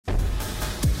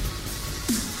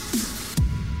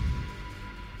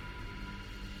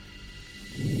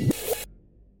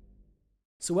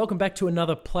So welcome back to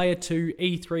another Player 2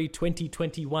 E3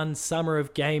 2021 Summer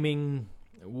of Gaming,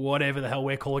 whatever the hell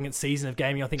we're calling it, season of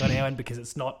gaming, I think, on our end, because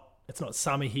it's not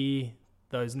summer here.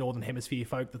 Those Northern Hemisphere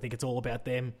folk that think it's all about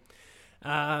them.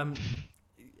 Games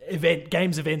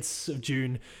events of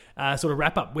June sort of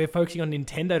wrap up. We're focusing on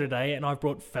Nintendo today, and I've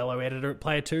brought fellow editor at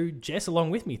Player 2, Jess, along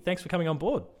with me. Thanks for coming on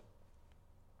board.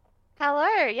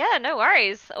 Hello. Yeah, no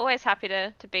worries. Always happy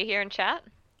to be here and chat.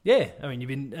 Yeah, I mean, you've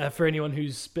been, for anyone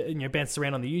who's bounced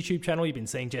around on the YouTube channel, you've been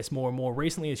seeing Jess more and more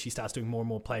recently as she starts doing more and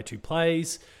more Player 2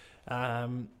 plays.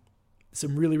 Some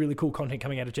really, really cool content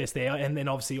coming out of Jess there, and then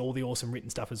obviously all the awesome written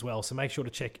stuff as well. So make sure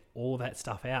to check all that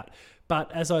stuff out.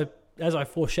 But as I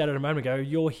foreshadowed a moment ago,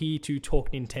 you're here to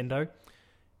talk Nintendo.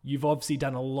 You've obviously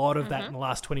done a lot of that in the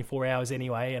last 24 hours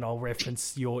anyway, and I'll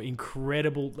reference your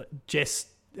incredible... Jess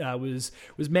was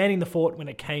manning the fort when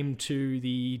it came to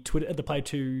the Play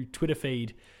 2 Twitter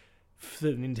feed for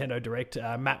the Nintendo Direct.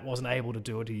 Matt wasn't able to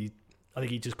do it. I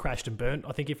think he just crashed and burnt,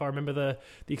 I think, if I remember the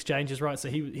exchanges right. So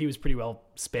he was pretty well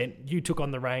spent. You took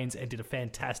on the reins and did a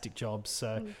fantastic job.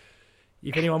 So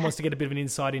if anyone wants to get a bit of an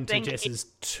insight into Jess's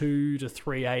 2 to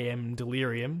 3 a.m.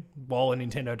 delirium while a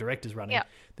Nintendo Direct is running,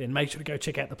 then make sure to go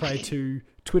check out the Play 2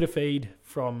 Twitter feed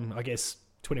from, I guess,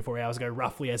 24 hours ago,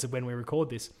 roughly, as of when we record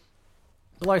this.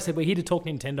 But like I said, we're here to talk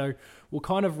Nintendo. We'll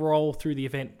kind of roll through the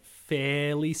event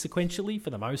fairly sequentially for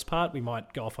the most part. We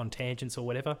might go off on tangents or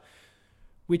whatever,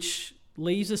 which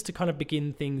leaves us to kind of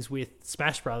begin things with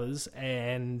Smash Brothers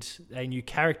and a new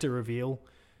character reveal.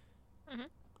 Mm-hmm.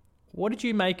 What did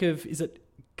you make of, is it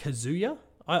Kazuya?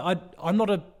 I'm not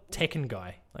a Tekken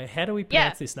guy. Like, how do we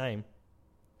pronounce this name?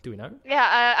 Do we know?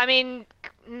 Yeah, I mean,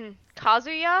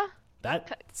 Kazuya?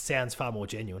 That sounds far more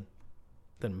genuine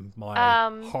than my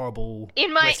horrible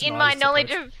in my knowledge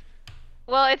approach.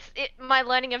 It's my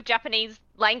learning of Japanese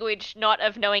language, not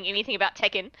of knowing anything about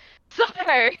Tekken. So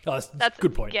that's a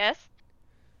good point. Yes.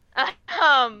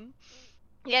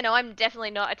 Yeah, no, I'm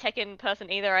definitely not a Tekken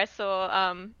person either. I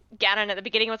saw Ganon at the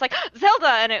beginning and was like, Zelda,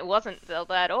 and it wasn't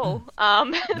Zelda at all.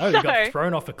 No, he got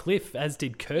thrown off a cliff, as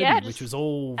did Kirby, which was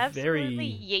all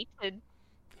absolutely yeeted.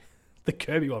 The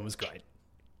Kirby one was great.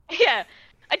 Yeah.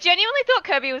 I genuinely thought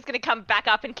Kirby was going to come back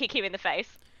up and kick him in the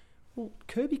face. Well,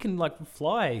 Kirby can,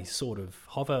 fly, sort of,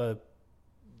 hover,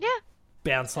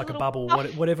 bounce like a bubble,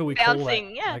 whatever we call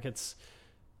that. Yeah.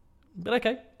 But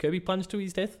okay, Kirby plunged to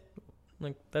his death. It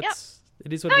is what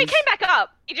it is. No, he came back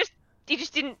up. He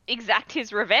just didn't exact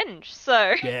his revenge,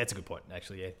 so... Yeah, that's a good point,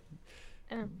 actually,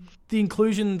 yeah. The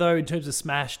inclusion, though, in terms of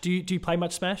Smash, do you play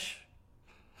much Smash?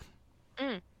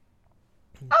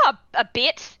 Oh, a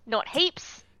bit, not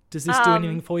heaps. Does this do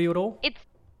anything for you at all? It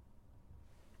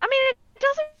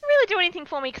doesn't really do anything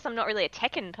for me because I'm not really a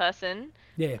Tekken person.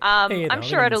 Yeah. I'm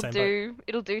sure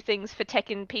it'll do things for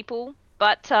Tekken people,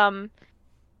 but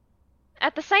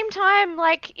at the same time,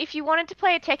 if you wanted to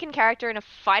play a Tekken character in a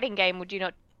fighting game, would you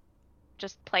not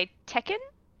just play Tekken?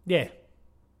 Yeah.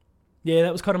 Yeah,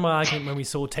 that was kind of my argument when we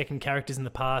saw Tekken characters in the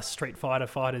past, Street Fighter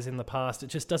fighters in the past. It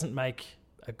just doesn't make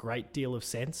a great deal of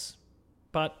sense.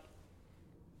 But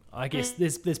I guess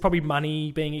there's probably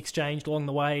money being exchanged along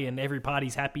the way and every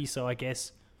party's happy, so I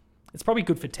guess it's probably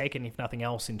good for Tekken, if nothing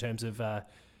else, in terms of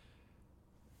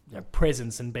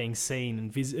presence and being seen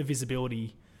and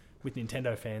visibility with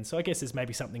Nintendo fans. So I guess there's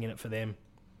maybe something in it for them.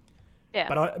 Yeah.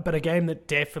 But a game that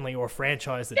definitely, or a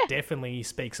franchise that definitely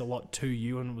speaks a lot to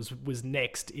you and was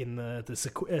next in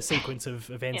the sequence of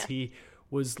events here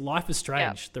was Life is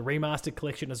Strange, the remastered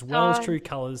collection, as well as True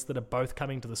Colors, that are both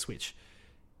coming to the Switch.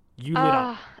 You lit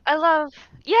up.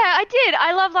 I did.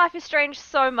 I love Life is Strange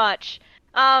so much.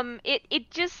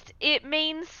 It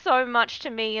means so much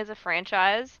to me as a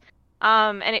franchise.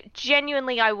 And it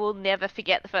genuinely, I will never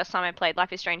forget the first time I played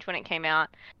Life is Strange when it came out.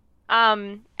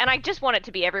 And I just want it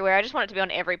to be everywhere. I just want it to be on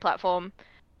every platform.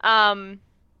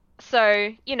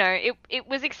 So, it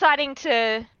was exciting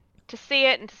to see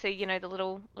it and to see, the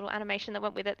little animation that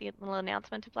went with it, the little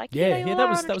announcement of that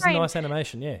was a nice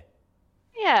animation, yeah.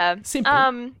 Yeah.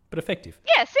 Simple, but effective.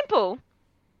 Yeah, simple,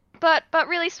 but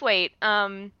really sweet.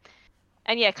 And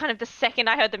yeah, kind of the second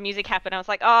I heard the music happen, I was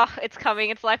like, oh, it's coming.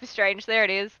 It's Life is Strange. There it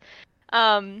is.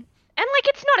 And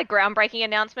it's not a groundbreaking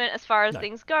announcement as far as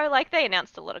things go. They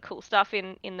announced a lot of cool stuff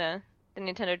in the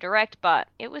Nintendo Direct, but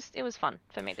it was fun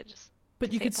for me to just.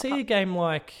 But you could see a game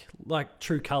like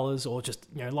True Colors or just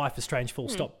Life is Strange full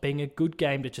stop being a good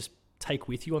game to just take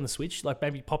with you on the Switch,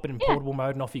 maybe pop it in portable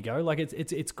mode and off you go.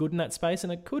 It's good in that space,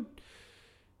 and it could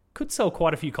sell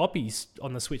quite a few copies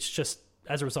on the Switch just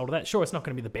as a result of that. Sure, it's not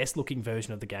going to be the best looking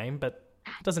version of the game, but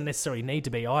it doesn't necessarily need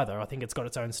to be either. I think it's got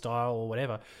its own style or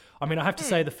whatever. I mean, I have to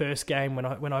say the first game, when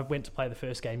I went to play the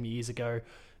first game years ago,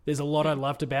 There's a lot I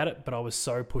loved about it, but I was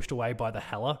so pushed away by the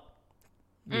hella,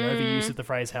 the overuse of the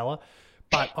phrase hella.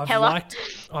 But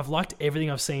I've liked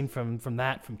everything I've seen from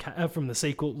the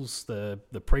sequels, the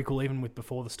prequel, even with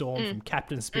Before the Storm, from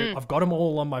Captain Spirit. I've got them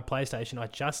all on my PlayStation. I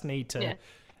just need to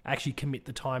actually commit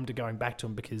the time to going back to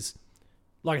them because,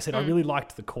 like I said, I really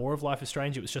liked the core of Life is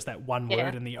Strange. It was just that one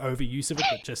word and the overuse of it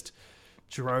that just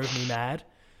drove me mad.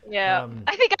 Yeah,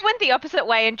 I think I went the opposite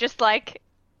way and just like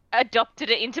adopted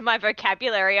it into my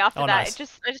vocabulary after that. Nice.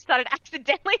 I just started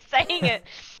accidentally saying it.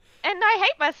 And I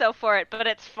hate myself for it, but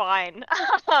it's fine.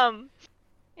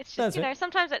 It's just,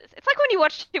 sometimes it's like when you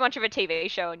watch too much of a TV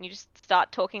show and you just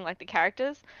start talking like the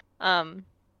characters.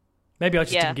 Maybe I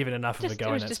just didn't give it enough of a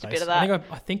go in that just space. A bit of that.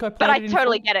 I think I played but it I in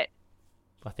totally full. get it.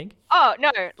 I think. Oh,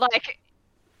 no, like,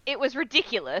 it was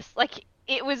ridiculous. Like,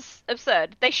 it was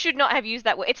absurd. They should not have used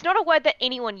that word. It's not a word that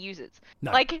anyone uses.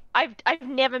 No. Like, I've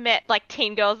never met, like,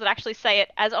 teen girls that actually say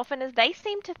it as often as they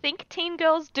seem to think teen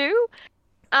girls do.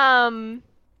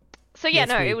 So yeah,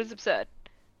 no, it was absurd.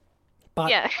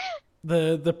 But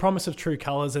the promise of True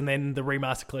Colors and then the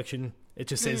remaster collection, it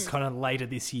just says kind of later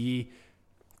this year.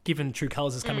 Given True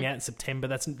Colors is coming out in September,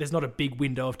 there's not a big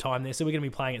window of time there, so we're going to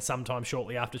be playing it sometime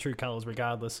shortly after True Colors,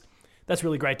 regardless. That's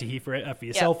really great to hear for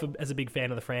yourself as a big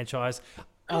fan of the franchise.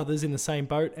 Others in the same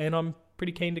boat, and I'm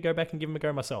pretty keen to go back and give them a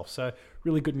go myself. So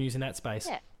really good news in that space.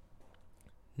 Yeah.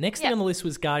 Next thing on the list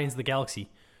was Guardians of the Galaxy,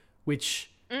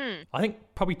 which I think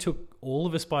probably took all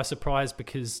of us by surprise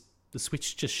because the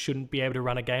Switch just shouldn't be able to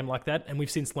run a game like that, and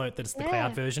we've since learnt that it's the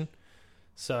cloud version.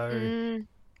 So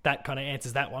that kind of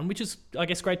answers that one, which is, I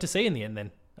guess, great to see in the end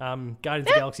then. Guardians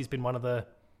of the Galaxy has been one of the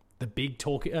big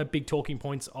talking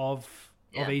points of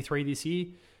E3 this year.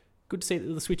 Good to see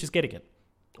that the Switch is getting it,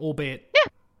 albeit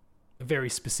a very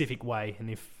specific way.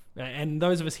 And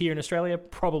those of us here in Australia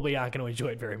probably aren't going to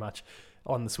enjoy it very much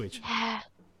on the Switch.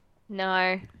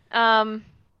 No.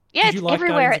 Did you like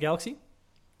everywhere. Guardians of the Galaxy?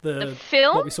 The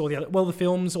film? What we saw the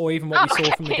films, or even what we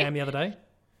saw from the game the other day?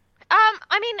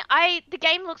 I mean, the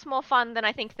game looks more fun than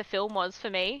I think the film was for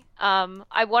me.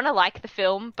 I want to like the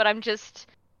film, but I'm just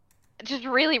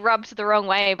really rubbed the wrong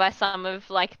way by some of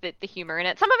like the humor in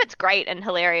it. Some of it's great and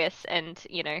hilarious, and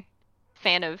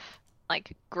fan of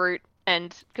like Groot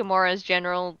and Gamora's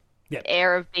general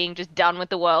air of being just done with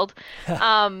the world.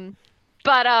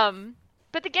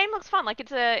 But the game looks fun. Like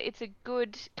it's a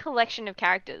good collection of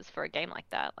characters for a game like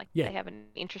that. Like they have an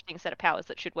interesting set of powers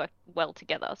that should work well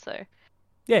together. So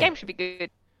the game should be good.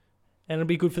 And it'll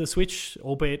be good for the Switch,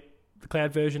 albeit the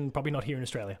cloud version probably not here in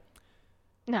Australia.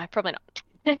 No, probably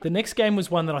not. The next game was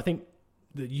one that I think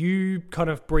that you kind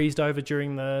of breezed over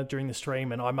during the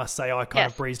stream, and I must say I kind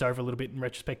of breezed over a little bit in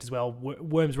retrospect as well.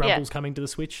 Worms Rumble's coming to the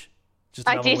Switch. Just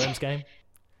another Worms game.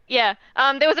 Yeah.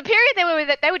 There was a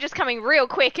period they were just coming real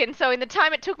quick, and so in the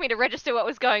time it took me to register what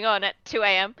was going on at 2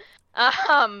 a.m.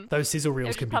 Those sizzle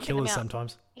reels can be killers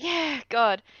sometimes. Yeah,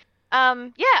 God. I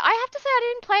have to say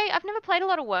I've never played a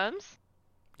lot of Worms.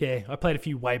 Yeah, I played a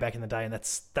few way back in the day, and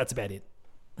that's about it.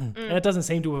 And it doesn't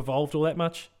seem to have evolved all that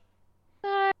much.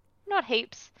 No, not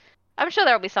heaps. I'm sure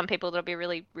there'll be some people that'll be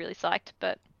really, really psyched,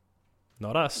 but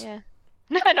not us. Yeah.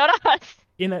 No, not us.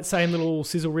 In that same little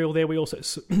sizzle reel there, we also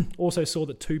saw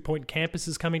that 2 Point Campus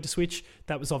is coming to Switch.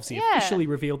 That was obviously officially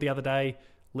revealed the other day,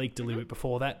 leaked a little bit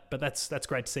before that, but that's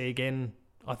great to see again.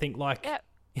 I think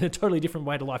in a totally different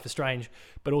way to Life is Strange,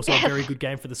 but also a very good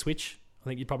game for the Switch. I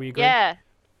think you'd probably agree. Yeah,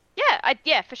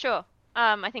 for sure.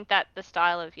 I think that the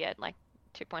style of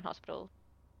 2 Point Hospital,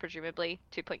 presumably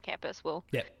 2 Point Campus, will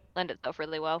lend itself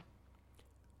really well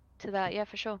to that. Yeah,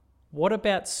 for sure. What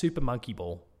about Super Monkey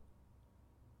Ball?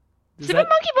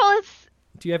 Monkey Ball is...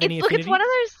 Do you have any affinity? Look, it's one of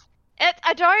those...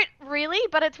 I don't really,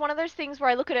 but it's one of those things where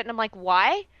I look at it and I'm like,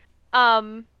 why?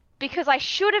 Because I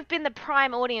should have been the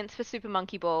prime audience for Super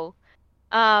Monkey Ball.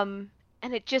 And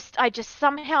I just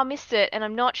somehow missed it, and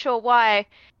I'm not sure why.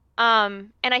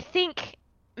 And I think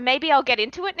maybe I'll get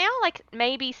into it now. Like,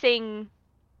 maybe seeing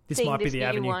this might be the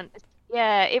avenue. One.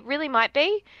 Yeah, it really might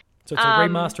be. So it's a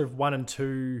remaster of 1 and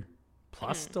 2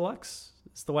 plus Deluxe?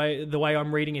 It's the way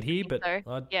I'm reading it here, but...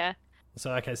 So,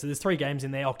 okay, so there's 3 games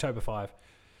in there, October 5.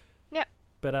 Yep.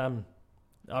 But, I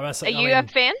must say... Are you a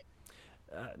fan?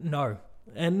 No.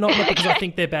 And not because I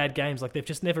think they're bad games. Like, they've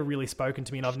just never really spoken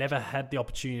to me, and I've never had the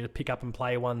opportunity to pick up and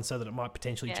play one so that it might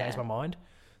potentially change my mind.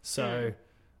 So,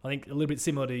 I think a little bit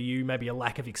similar to you, maybe a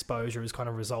lack of exposure has kind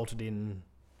of resulted in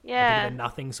a bit of a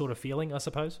nothing sort of feeling, I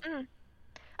suppose. I'm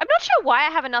not sure why I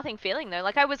have a nothing feeling, though.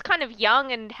 Like, I was kind of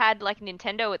young and had, like,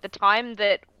 Nintendo at the time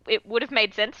that it would have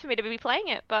made sense for me to be playing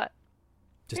it, but...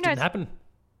 Just didn't happen.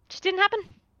 Just didn't happen.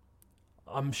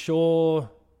 I'm sure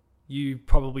you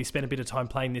probably spent a bit of time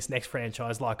playing this next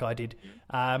franchise like I did.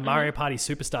 Mario Party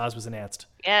Superstars was announced.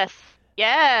 Yes.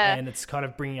 Yeah. And it's kind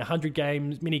of bringing 100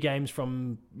 mini games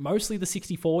from mostly the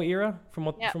 64 era, from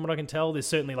what I can tell. There's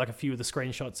certainly like a few of the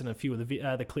screenshots and a few of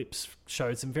the clips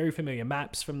showed some very familiar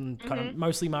maps from kind of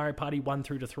mostly Mario Party 1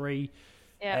 through to 3,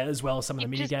 as well as some of the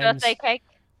mini games. Birthday cake.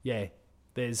 Yeah,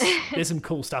 there's some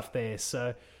cool stuff there.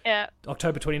 So yeah,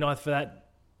 October 29th for that.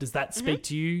 Does that speak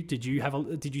to you? Did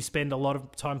you spend a lot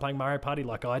of time playing Mario Party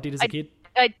like I did as a kid?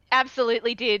 I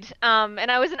absolutely did.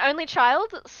 And I was an only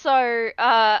child, so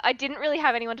I didn't really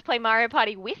have anyone to play Mario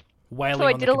Party with. Wailing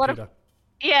on the computer.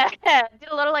 Did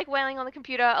a lot of like wailing on the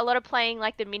computer, a lot of playing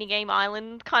like the minigame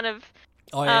island kind of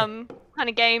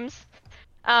games.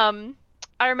 I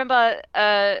remember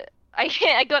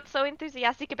I got so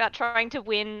enthusiastic about trying to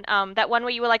win that one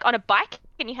where you were like on a bike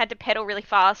and you had to pedal really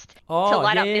fast to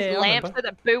light up this lamp so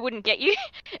that Boo wouldn't get you.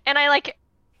 And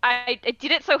I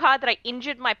did it so hard that I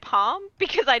injured my palm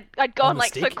because I'd gone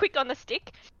like so quick on the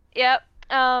stick. Yep.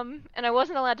 And I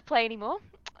wasn't allowed to play anymore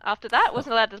after that.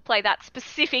 Wasn't allowed to play that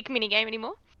specific minigame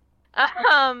anymore.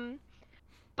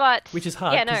 But which is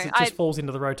hard because it just falls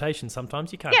into the rotation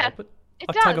sometimes. You can't help it.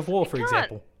 Like does. Tug of War, for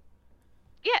example.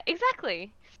 Yeah,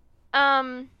 exactly.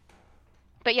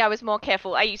 But yeah, I was more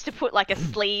careful. I used to put like a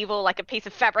sleeve or like a piece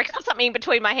of fabric or something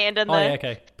between my hand and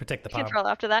protect the palm. Control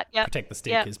after that. Yeah. Protect the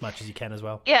stick as much as you can as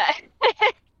well. Yeah.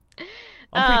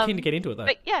 I'm pretty keen to get into it though.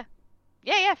 But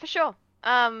yeah, for sure.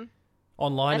 Online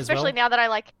as well. Especially now that I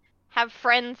like have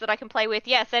friends that I can play with.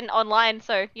 Yes, and online,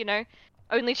 so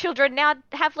only children now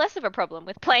have less of a problem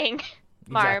with playing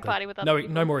Mario Party with other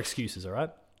people. No more excuses, all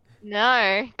right?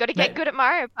 No, got to get good at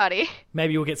Mario Party.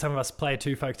 Maybe we'll get some of us Player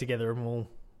 2 folk together and we'll...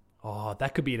 Oh,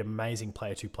 that could be an amazing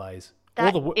Player 2 plays.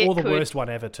 Or the worst one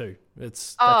ever too.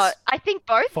 I think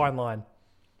both. Fine line.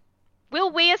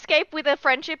 Will we escape with a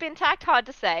friendship intact? Hard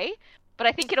to say, but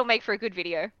I think it'll make for a good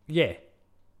video. Yeah.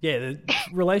 Yeah, the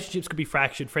relationships could be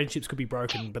fractured, friendships could be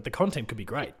broken, but the content could be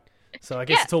great. So I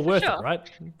guess it's all worth it, right?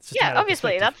 It's just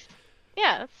obviously. That's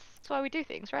why we do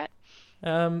things, right?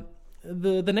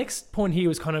 The next point here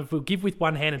was kind of we'll give with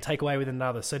one hand and take away with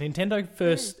another. So Nintendo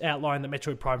first outlined that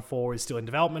Metroid Prime 4 is still in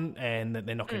development and that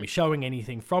they're not going to be showing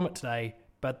anything from it today.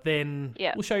 But then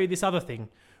we'll show you this other thing,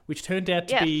 which turned out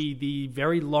to be the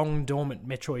very long dormant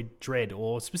Metroid Dread,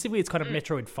 or specifically it's kind of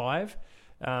Metroid 5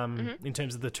 in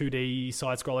terms of the 2D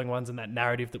side-scrolling ones and that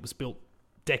narrative that was built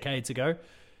decades ago.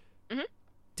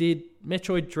 Did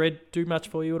Metroid Dread do much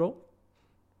for you at all?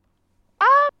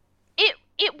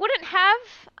 It wouldn't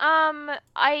have.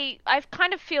 I've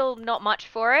kind of feel not much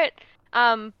for it.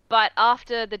 But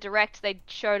after the Direct, they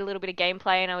showed a little bit of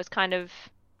gameplay, and I was kind of,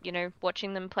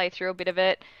 watching them play through a bit of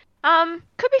it.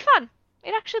 Could be fun.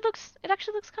 It actually looks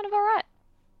kind of alright.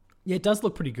 Yeah, it does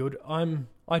look pretty good.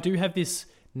 I do have this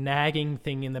nagging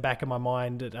thing in the back of my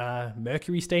mind that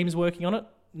Mercury Steam's working on it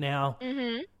now.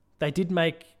 They did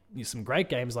make some great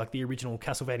games like the original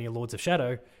Castlevania Lords of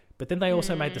Shadow. But then they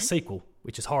also made the sequel,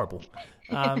 which is horrible,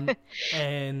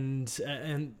 and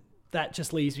that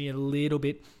just leaves me a little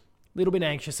bit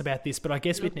anxious about this. But I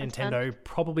guess with Nintendo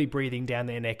probably breathing down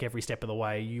their neck every step of the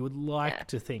way, you would like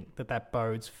to think that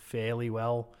bodes fairly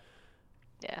well.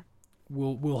 Yeah,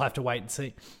 we'll have to wait and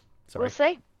see. Sorry. We'll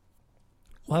see.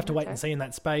 We'll have to wait and see in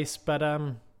that space. But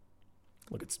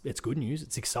look, it's good news.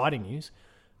 It's exciting news.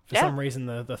 For some reason,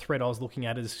 the thread I was looking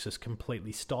at is just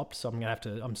completely stopped, so I'm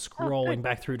scrolling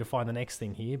back through to find the next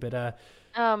thing here. But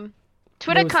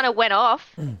Twitter kind of went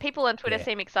off. People on Twitter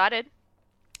seem excited.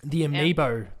 The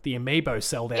Amiibo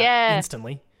sold out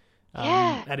instantly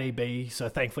at EB. So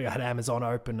thankfully, I had Amazon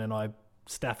open and I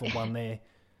staffled one there.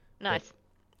 Nice.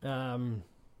 But,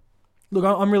 look,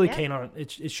 I'm really keen on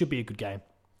it. It should be a good game.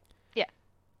 Yeah,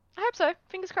 I hope so.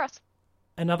 Fingers crossed.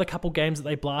 Another couple games that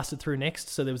they blasted through next.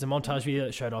 So there was a montage video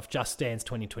that showed off Just Dance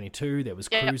 2022. There was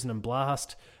Cruisin' and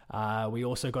Blast. We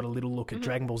also got a little look at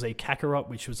Dragon Ball Z Kakarot,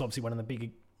 which was obviously one of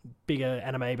the bigger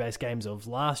anime-based games of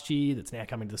last year that's now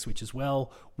coming to the Switch as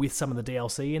well, with some of the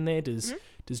DLC in there. Does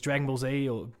Dragon Ball Z,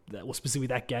 or specifically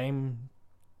that game,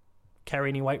 carry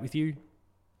any weight with you?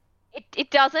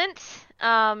 It doesn't.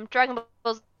 Dragon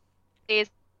Ball Z is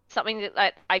something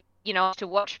that I to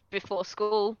watch before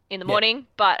school in the morning,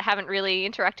 but haven't really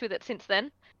interacted with it since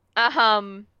then. I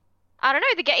don't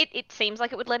know. It seems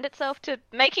like it would lend itself to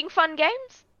making fun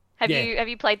games. Have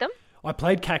you played them? I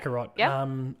played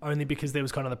Kakarot, only because there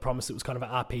was kind of the promise it was kind of an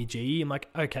RPG. I'm like,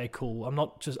 okay, cool. I'm a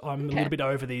little bit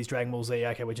over these Dragon Ball Z.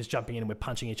 Okay, we're just jumping in and we're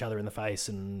punching each other in the face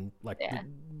and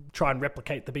try and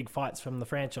replicate the big fights from the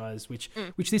franchise, which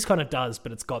this kind of does,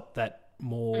 but it's got that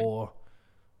more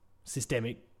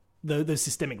systemic, the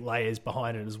systemic layers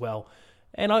behind it as well.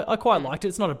 And I quite liked it.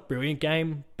 It's not a brilliant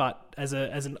game, but as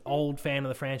an old fan of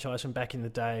the franchise from back in the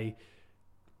day,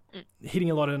 hitting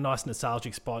a lot of nice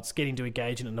nostalgic spots, getting to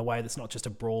engage in it in a way that's not just a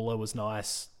brawler was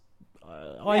nice.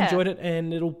 I enjoyed it,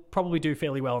 and it'll probably do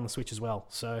fairly well on the Switch as well.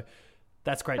 So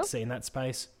that's great to see in that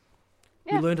space.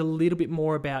 Yeah. We learned a little bit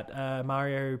more about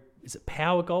Mario. Is it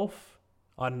Power Golf?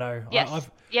 I don't know. Yes.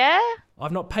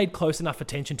 I've not paid close enough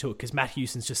attention to it because Matt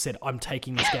Houston's just said, I'm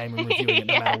taking this game and reviewing it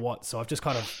no matter what. So I've just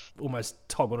kind of almost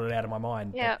toggled it out of my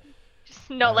mind. Yeah. Just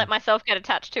not let myself get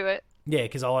attached to it. Yeah,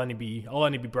 because I'll only be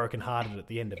brokenhearted at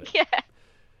the end of it. Yeah.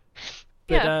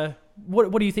 But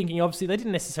what are you thinking? Obviously, they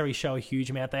didn't necessarily show a huge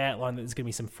amount. They outlined that there's going to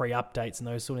be some free updates and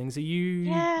those sort of things. Are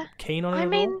you keen on it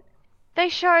at all? They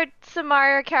showed some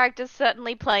Mario characters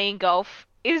certainly playing golf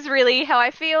is really how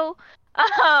I feel.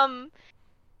 I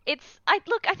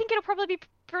think it'll probably be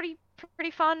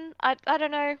pretty fun. I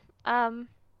don't know.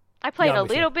 I played a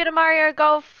little bit of Mario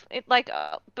Golf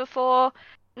before,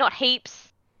 not heaps.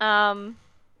 It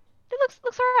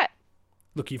looks alright.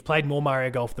 Look, you've played more Mario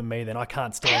Golf than me, then I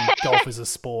can't stand golf as a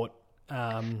sport.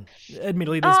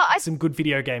 Admittedly, there's some good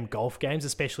video game golf games,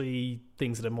 especially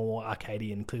things that are more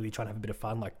arcadey and clearly trying to have a bit of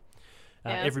fun, like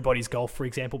Everybody's Golf, for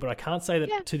example. But I can't say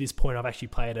that to this point I've actually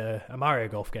played a Mario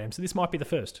Golf game, so this might be the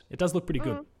first. It does look pretty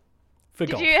good for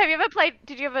golf.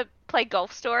 Did you ever play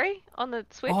Golf Story on the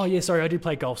Switch? Oh yeah, sorry, I did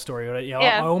play Golf Story. Yeah,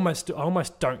 I almost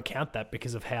don't count that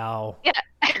because of how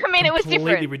I mean it was different.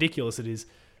 Completely ridiculous it is.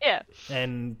 Yeah.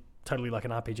 And totally like an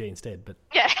RPG instead, but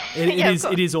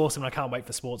it is awesome. And I can't wait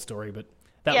for Sports Story, but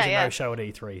that was a no show at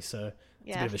E3, so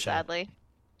it's a bit of a shame. Sadly,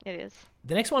 it is.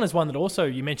 The next one is one that also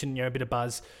you mentioned, a bit of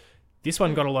buzz. This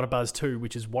one got a lot of buzz too,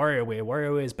 which is WarioWare.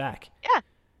 WarioWare's back.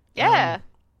 Yeah.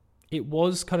 It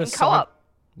was kind of co-op.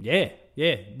 Yeah,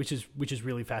 which is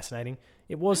really fascinating.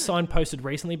 It was signposted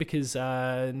recently because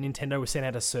Nintendo was sent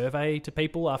out a survey to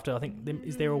people after, I think,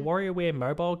 is there a WarioWare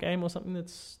mobile game or something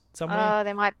that's somewhere?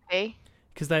 There might be.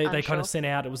 Because they kind of sent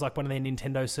out, it was like one of their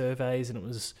Nintendo surveys, and it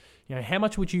was, how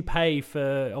much would you pay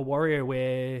for a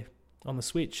WarioWare on the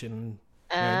Switch? And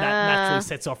that naturally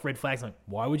sets off red flags. Like,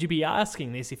 why would you be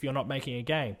asking this if you're not making a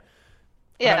game?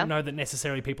 I don't know that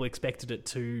necessarily people expected it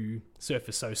to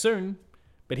surface so soon,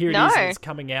 but here it is. It's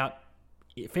coming out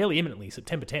fairly imminently,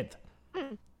 September 10th.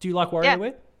 Do you like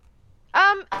WarioWare?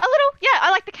 A little. Yeah,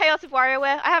 I like the chaos of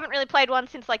WarioWare. I haven't really played one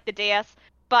since like the DS,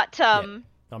 but I'm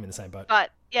in the same boat.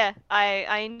 But yeah,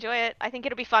 I enjoy it. I think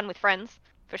it'll be fun with friends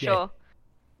for sure.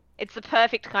 It's the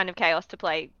perfect kind of chaos to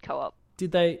play co-op.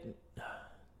 Did they?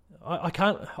 I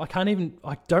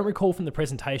don't recall from the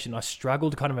presentation. I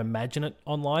struggle to kind of imagine it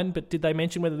online, but did they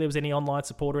mention whether there was any online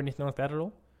support or anything like that at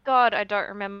all? God, I don't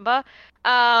remember.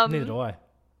 Neither do I.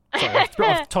 Sorry,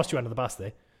 I've tossed you under the bus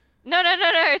there. No,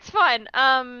 it's fine.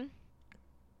 I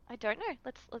don't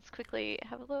know. Let's quickly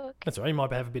have a look. That's all right. You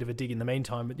might have a bit of a dig in the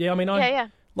meantime, but yeah, I mean,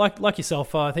 like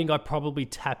yourself, I think I probably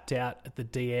tapped out at the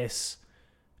DS,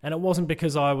 and it wasn't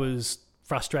because I was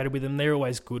frustrated with them. They're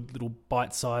always good little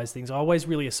bite-sized things. I always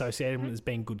really associated them as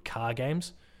being good car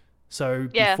games. So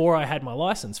before I had my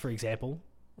license, for example,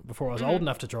 before I was old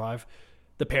enough to drive,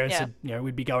 the parents said,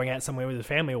 we'd be going out somewhere with the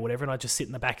family or whatever, and I'd just sit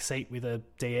in the back seat with a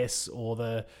DS or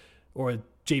a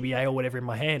GBA or whatever in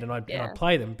my hand, and I'd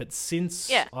play them. But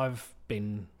since I've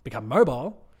become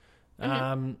mobile,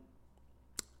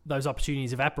 those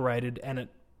opportunities evaporated, and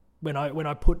when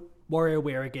I put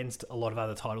WarioWare against a lot of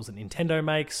other titles that Nintendo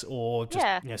makes, or just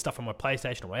stuff on my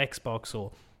PlayStation or my Xbox,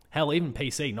 or hell, even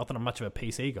PC. Not that I'm much of a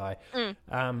PC guy.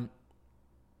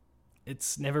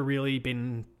 It's never really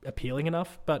been appealing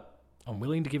enough, but I'm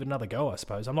willing to give it another go. I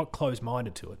suppose I'm not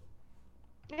closed-minded to it.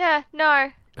 Yeah,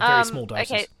 no. Very small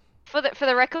doses. Okay. For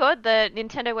the record, the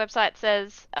Nintendo website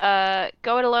says,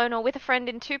 go it alone or with a friend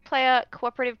in 2-player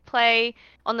cooperative play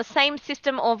on the same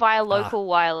system or via local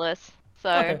wireless. So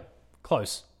okay.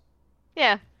 Close.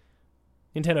 Yeah.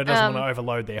 Nintendo doesn't want to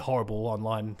overload their horrible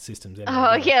online systems anyway.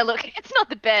 Oh, yeah, look, it's not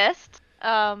the best.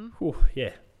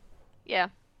 Yeah. Yeah.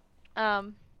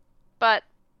 But,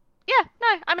 yeah,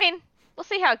 no, I mean, we'll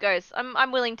see how it goes.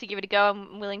 I'm willing to give it a go.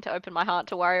 I'm willing to open my heart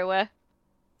to WarioWare.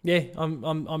 Yeah,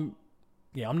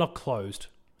 I'm not closed.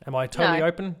 Am I totally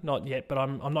open? Not yet, but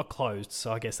I'm not closed,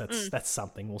 so I guess that's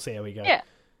something. We'll see how we go. Yeah.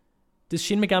 Does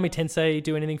Shin Megami Tensei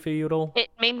do anything for you at all? It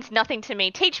means nothing to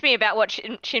me. Teach me about what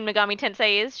Shin Megami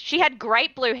Tensei is. She had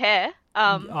great blue hair.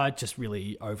 Just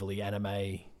really overly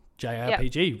anime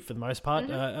JRPG for the most part.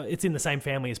 It's in the same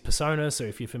family as Persona, so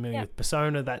if you're familiar with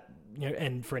Persona, that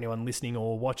and for anyone listening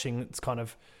or watching, it's kind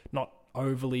of not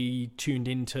overly tuned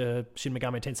into Shin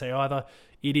Megami Tensei either.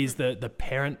 It is the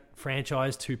parent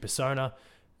franchise to Persona,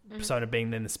 Persona being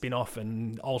then the spin-off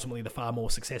and ultimately the far more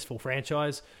successful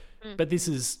franchise. But this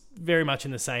is very much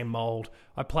in the same mold.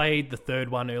 I played the third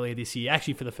one earlier this year,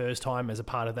 actually for the first time as a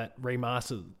part of that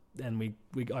remaster, and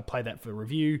I played that for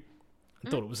review. I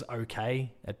thought it was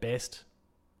okay at best.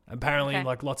 Apparently,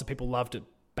 like lots of people loved it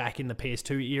back in the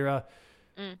PS2 era.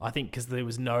 I think because there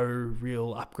was no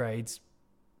real upgrades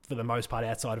for the most part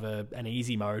outside of an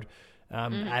easy mode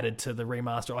added to the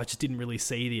remaster. I just didn't really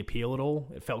see the appeal at all.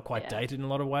 It felt quite dated in a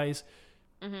lot of ways.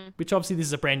 Which obviously this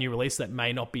is a brand new release that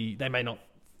may not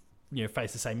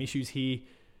face the same issues here.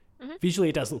 Visually,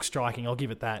 it does look striking. I'll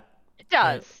give it that. It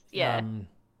does,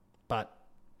 but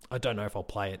I don't know if I'll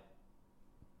play it.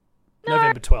 No.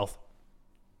 November 12th.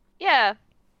 Yeah.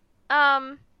 I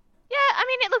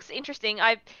mean, it looks interesting.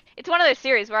 It's one of those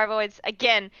series where I've always,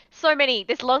 again,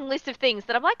 this long list of things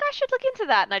that I'm like, I should look into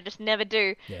that, and I just never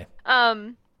do. Yeah.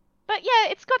 But yeah,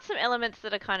 it's got some elements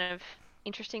that are kind of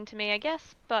interesting to me, I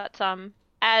guess. But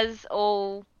as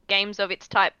all games of its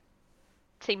type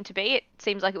seem to be, it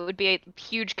seems like it would be a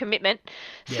huge commitment.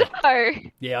 Yeah. So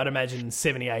yeah, I'd imagine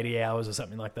 70, 80 hours or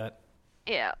something like that.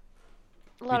 Yeah.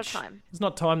 A lot of time. It's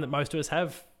not time that most of us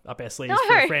have up our sleeves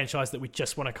for a franchise that we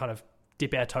just want to kind of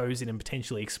dip our toes in and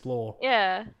potentially explore.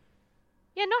 Yeah.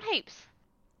 Yeah, not heaps.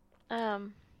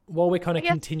 While we're kind of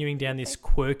continuing down this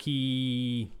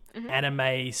quirky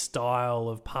anime style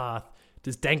of path,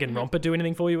 does Danganronpa do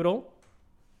anything for you at all?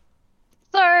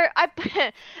 So I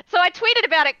tweeted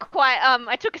about it quite.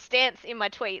 I took a stance in my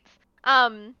tweets.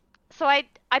 So I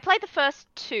played the first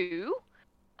two,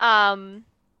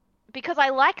 because I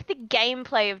like the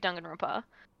gameplay of Danganronpa,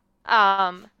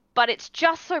 but it's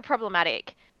just so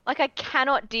problematic. Like, I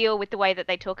cannot deal with the way that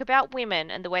they talk about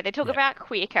women and the way they talk about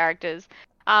queer characters.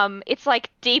 It's like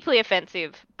deeply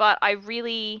offensive, but I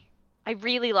really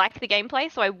like the gameplay,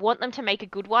 so I want them to make a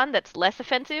good one that's less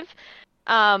offensive.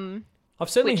 I've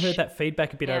certainly heard that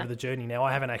feedback a bit over the journey. Now,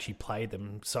 I haven't actually played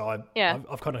them, so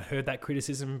I've kind of heard that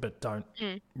criticism, but don't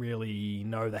really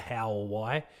know the how or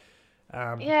why.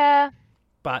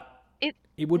 But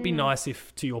it would be nice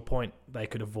if, to your point, they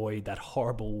could avoid that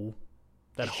horrible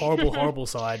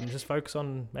side and just focus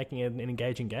on making it an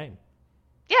engaging game.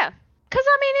 Yeah, because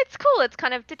I mean, it's cool. It's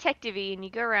kind of detective-y, and you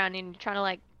go around and you're trying to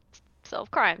like solve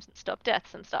crimes and stop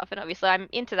deaths and stuff. And obviously, I'm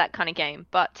into that kind of game.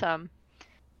 But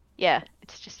yeah,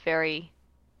 it's just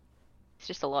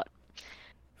a lot.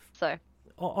 So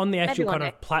on the actual kind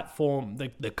of platform,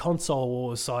 the console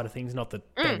wars side of things, not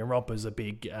that Danganronpa's a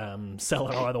big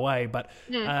seller either way, but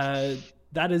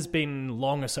that has been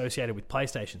long associated with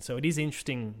PlayStation. So it is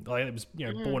interesting. Like, it was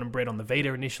born and bred on the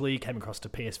Vita initially, came across to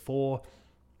PS4,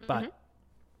 but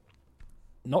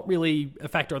not really a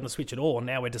factor on the Switch at all.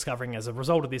 Now we're discovering as a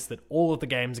result of this that all of the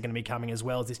games are going to be coming, as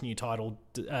well as this new title,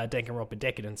 Danganronpa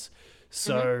Decadence.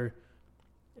 So,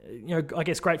 I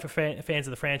guess great for fans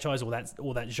of the franchise or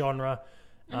that genre,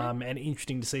 and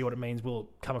interesting to see what it means. Will it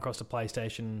come across to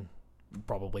PlayStation?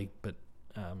 Probably, but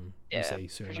we'll see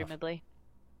soon presumably. enough.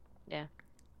 Yeah.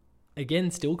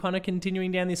 Again, still kind of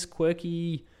continuing down this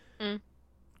quirky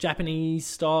Japanese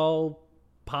style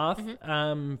path.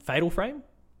 Fatal Frame.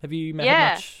 Have you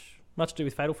had much to do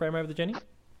with Fatal Frame over the journey?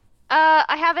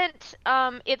 I haven't.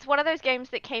 It's one of those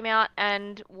games that came out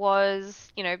and was,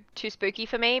 too spooky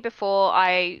for me before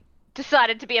I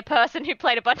decided to be a person who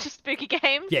played a bunch of spooky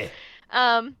games. Yeah.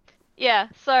 Yeah.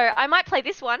 So I might play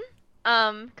this one,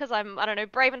 because I'm, I don't know,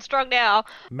 brave and strong now.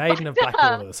 Maiden of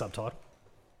Blackwater, the subtitle.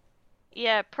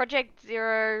 Yeah, Project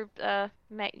Zero, something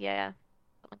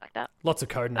like that. Lots of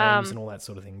code names and all that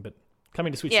sort of thing, but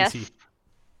coming to Switch this year.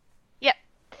 Yep.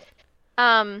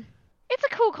 It's a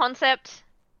cool concept.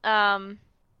 I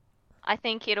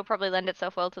think it'll probably lend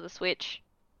itself well to the Switch.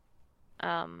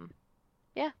 Yeah.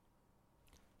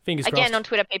 Fingers crossed. Again, on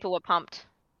Twitter, people were pumped.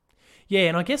 Yeah,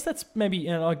 and I guess that's maybe,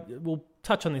 we'll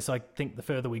touch on this, I think, the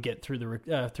further we get through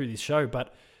through this show,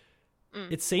 but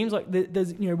it seems like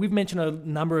there's, we've mentioned a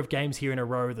number of games here in a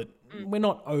row that we're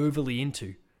not overly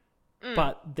into,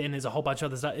 but then there's a whole bunch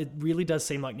of others. It really does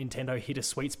seem like Nintendo hit a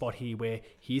sweet spot here where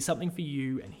here's something for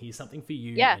you and here's something for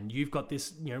you, and you've got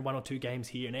this, one or two games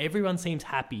here, and everyone seems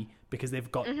happy because they've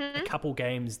got a couple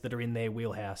games that are in their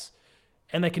wheelhouse,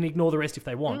 and they can ignore the rest if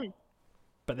they want,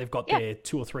 but they've got their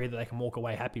two or three that they can walk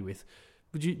away happy with.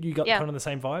 Would you got kind of the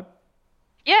same vibe?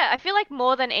 Yeah, I feel like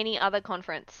more than any other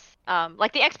conference.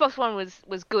 Like the Xbox one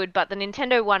was good, but the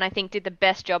Nintendo one I think did the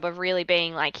best job of really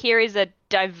being like, here is a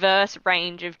diverse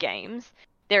range of games.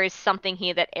 There is something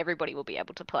here that everybody will be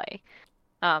able to play,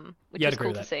 which is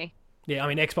cool to see. Yeah, I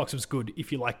mean, Xbox was good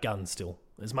if you like guns still.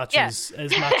 As much as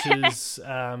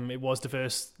it was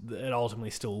diverse, it ultimately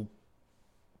still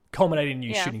culminated in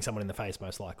you shooting someone in the face,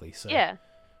 most likely. So yeah.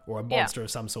 or a monster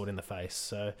of some sort in the face.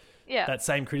 So Yeah. that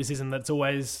same criticism that's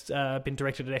always been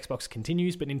directed at Xbox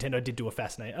continues, but Nintendo did do a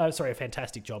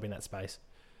fantastic job in that space.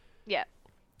 Yeah.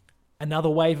 Another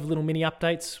wave of little mini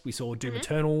updates. We saw Doom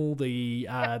Eternal, the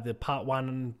Part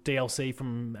 1 DLC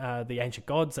from the Ancient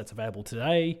Gods. That's available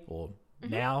today, or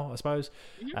now, I suppose.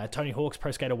 Tony Hawk's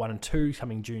Pro Skater 1 and 2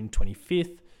 coming June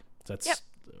 25th. So that's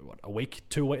a week,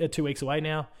 2 weeks away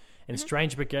now. And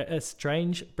Strange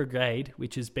Brigade,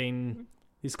 which has been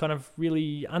this kind of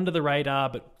really under the radar,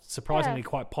 but surprisingly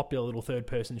quite popular little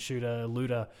third-person shooter,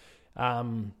 looter,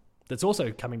 that's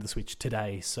also coming to the Switch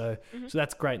today. So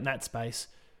that's great in that space.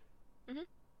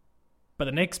 But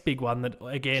the next big one that,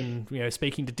 again,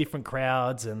 speaking to different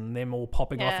crowds and them all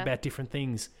popping off about different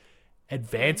things,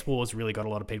 Advance Wars really got a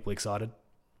lot of people excited.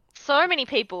 So many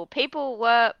people. People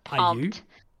were pumped. Are you?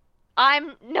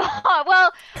 I'm not.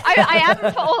 Well, I am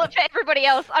for everybody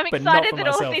else. I'm But not excited for that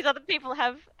all myself. of these other people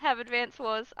have Advance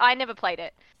Wars. I never played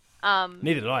it.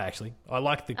 Neither did I, actually. I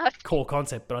like the core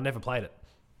concept, but I never played it.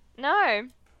 No.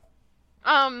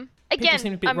 People Again,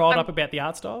 seem a bit riled up about the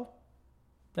art style.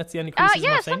 That's the only criticism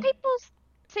yeah, I've seen. some people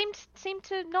seem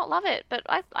to not love it, but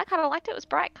I kind of liked it. It was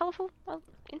bright, colourful. I'm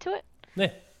into it.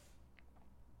 Yeah.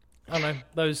 I don't know.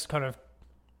 Those kind of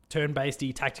turn-based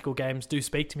tactical games do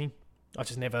speak to me. I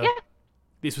just never... Yeah.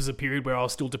 This was a period where I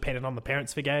was still dependent on the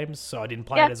parents for games, so I didn't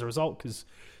play it as a result because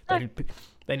they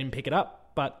didn't pick it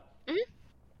up. But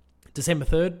December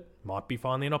 3rd might be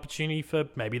finally an opportunity for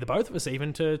maybe the both of us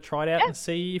even to try it out and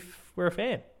see if we're a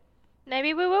fan.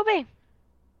 Maybe we will be.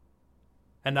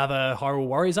 Another Hyrule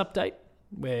Warriors update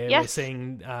where we're Yes.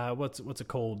 seeing what's it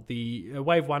called? The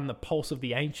Wave 1, the Pulse of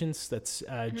the Ancients. That's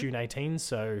June 18,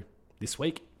 so this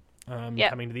week.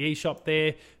 Coming to the eShop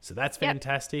there. So that's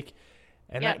fantastic.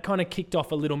 And that kind of kicked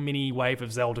off a little mini wave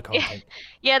of Zelda content.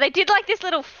 Yeah, they did like this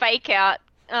little fake out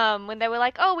when they were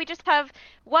like, oh, we just have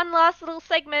one last little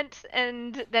segment,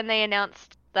 and then they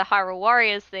announced the Hyrule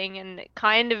Warriors thing, and it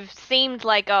kind of seemed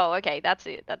like, oh, okay, that's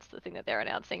it. That's the thing that they're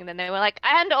announcing. And then they were like,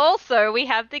 and also we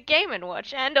have the Game &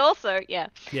 Watch, and also, Yeah.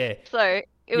 So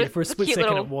it was for a split cute second,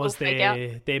 little, it was little fake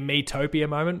out. their Miitopia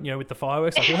moment, with the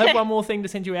fireworks. Like, we'll have one more thing to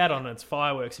send you out on. It's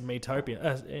fireworks in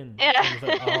Miitopia. And I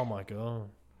thought, oh my god,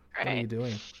 what are you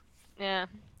doing? Yeah.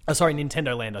 Oh, sorry,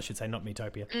 Nintendo Land, I should say, not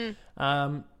Miitopia.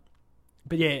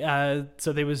 But yeah,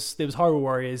 so there was Hyrule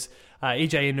Warriors.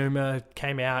 EJ Enuma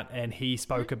came out and he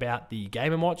spoke about the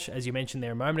Game & Watch, as you mentioned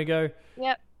there a moment ago.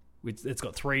 Yep. It's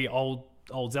got 3 old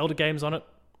Zelda games on it.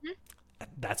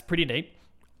 That's pretty neat.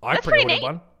 I That's pretty pre-ordered neat.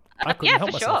 one. I couldn't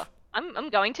help for myself. sure. I'm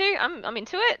going to. I'm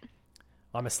into it.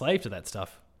 I'm a slave to that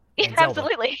stuff. Yeah, And Zelda.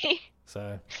 absolutely.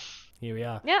 So here we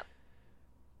are. Yep.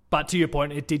 But to your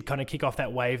point, it did kind of kick off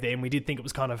that wave there, and we did think it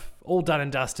was kind of all done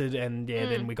and dusted. And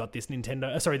then we got this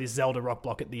this Zelda rock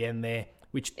block at the end there,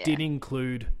 which did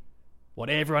include what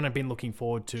everyone had been looking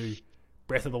forward to,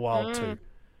 Breath of the Wild 2.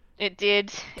 It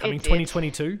did. Coming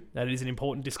 2022. That is an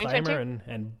important disclaimer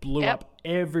and blew up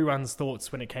everyone's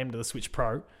thoughts when it came to the Switch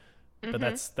Pro. But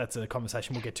that's a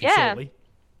conversation we'll get to shortly.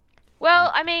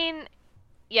 Well, I mean,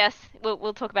 yes,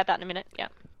 we'll talk about that in a minute. Yeah.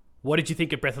 What did you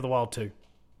think of Breath of the Wild 2?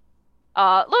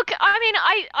 Look, I mean,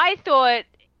 I thought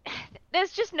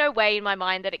there's just no way in my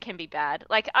mind that it can be bad.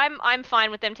 Like, I'm fine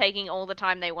with them taking all the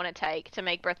time they want to take to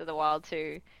make Breath of the Wild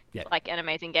 2 like an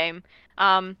amazing game.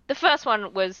 The first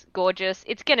one was gorgeous.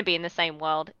 It's going to be in the same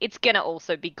world. It's going to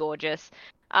also be gorgeous.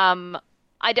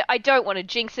 I don't want to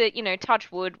jinx it,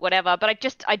 touch wood, whatever, but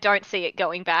I don't see it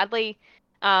going badly.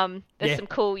 There's some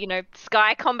cool,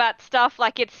 sky combat stuff.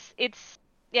 Like, it's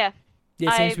Yeah,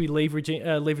 it seems to be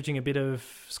leveraging a bit of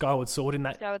Skyward Sword in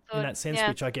that sense,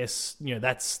 which I guess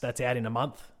that's out in a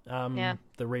month. The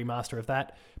remaster of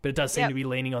that, but it does seem to be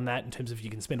leaning on that in terms of you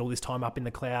can spend all this time up in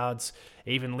the clouds.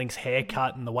 Even Link's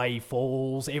haircut and the way he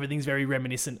falls, everything's very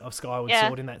reminiscent of Skyward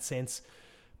Sword in that sense.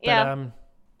 But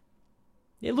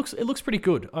it looks pretty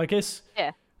good, I guess.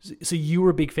 Yeah. So you were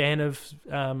a big fan of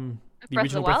the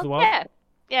original Breath of the Wild?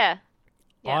 Yeah.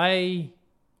 I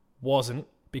wasn't.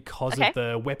 Because of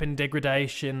the weapon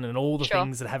degradation and all the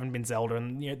things that haven't been Zelda,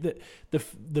 and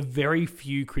the very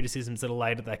few criticisms that are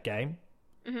laid at that game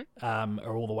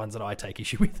are all the ones that I take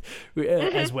issue with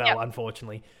as well.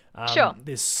 Unfortunately,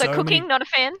 there's so cooking, many... not a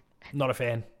fan. Not a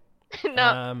fan.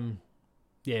 No.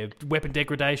 Weapon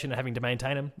degradation and having to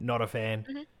maintain them, not a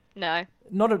fan. No.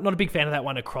 Not a big fan of that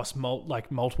one across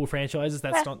multiple franchises.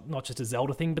 That's not just a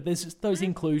Zelda thing, but there's just those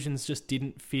inclusions just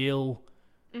didn't feel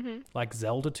like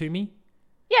Zelda to me.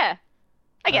 Yeah,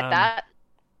 I get that.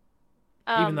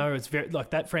 Even though it's very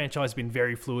that franchise has been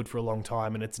very fluid for a long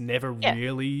time, and it's never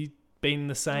really been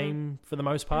the same for the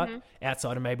most part,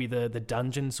 outside of maybe the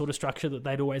dungeon sort of structure that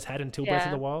they'd always had until Breath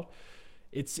of the Wild.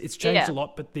 It's changed Yeah. a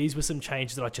lot, but these were some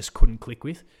changes that I just couldn't click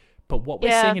with. But what we're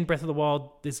Yeah. seeing in Breath of the Wild,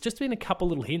 there's just been a couple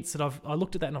little hints that I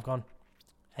looked at that and I've gone,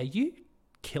 are you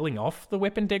killing off the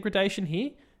weapon degradation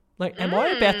here? Like, am I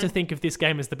about to think of this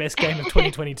game as the best game of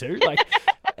 2022? Like,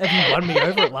 have you won me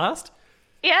over at last?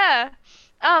 Yeah.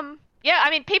 Yeah,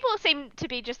 I mean, people seem to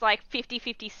be just like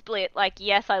 50-50 split. Like,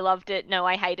 yes, I loved it. No,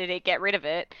 I hated it. Get rid of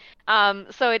it.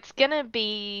 So it's gonna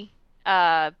be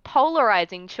a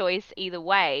polarizing choice either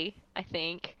way, I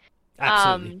think.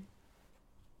 Absolutely.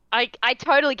 I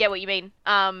totally get what you mean.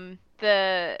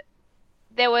 There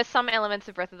were some elements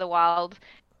of Breath of the Wild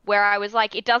where I was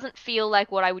like, it doesn't feel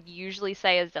like what I would usually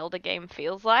say a Zelda game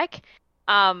feels like.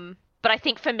 But I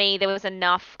think for me, there was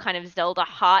enough kind of Zelda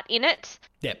heart in it.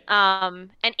 Yep. And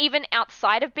even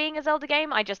outside of being a Zelda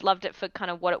game, I just loved it for kind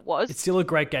of what it was. It's still a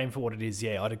great game for what it is.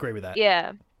 Yeah, I'd agree with that.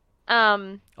 Yeah.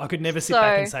 I could never sit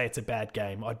back and say it's a bad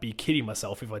game. I'd be kidding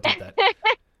myself if I did that.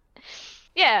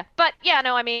 Yeah, but yeah,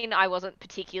 no, I mean, I wasn't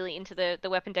particularly into the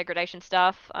weapon degradation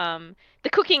stuff. The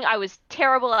cooking I was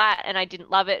terrible at and I didn't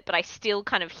love it, but I still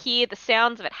kind of hear the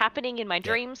sounds of it happening in my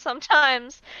dreams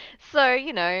sometimes. So,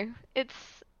 you know,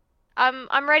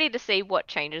 I'm ready to see what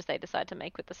changes they decide to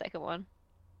make with the second one.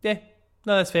 Yeah,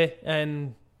 no, that's fair.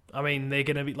 And I mean, they're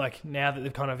going to be like, now that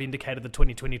they've kind of indicated the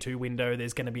 2022 window,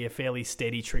 there's going to be a fairly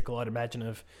steady trickle, I'd imagine,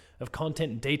 of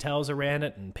content and details around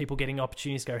it and people getting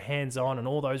opportunities to go hands-on and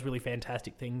all those really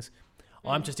fantastic things.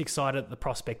 I'm just excited at the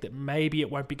prospect that maybe it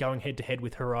won't be going head-to-head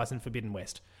with Horizon Forbidden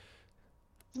West.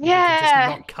 If we can just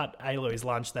not cut Aloy's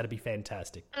lunch, that'd be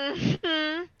fantastic.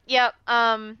 Yep.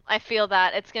 I feel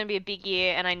that it's going to be a big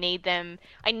year, and I need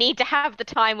to have the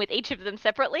time with each of them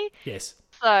separately. Yes.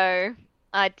 So,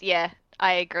 yeah,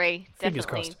 I agree. Fingers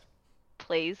Definitely. crossed.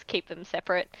 Please keep them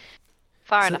separate,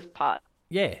 far enough apart.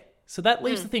 Yeah. So that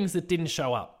leaves the things that didn't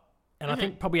show up. And I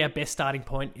think probably our best starting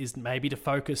point is maybe to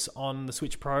focus on the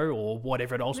Switch Pro or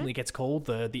whatever it ultimately gets called,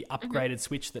 the upgraded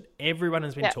Switch that everyone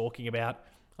has been talking about.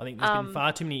 I think there's been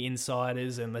far too many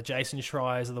insiders and the Jason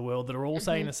Schreiers of the world that are all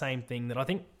saying the same thing, that I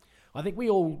think we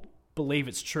all believe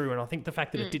it's true. And I think the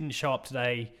fact that it didn't show up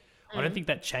today, I don't think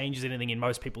that changes anything in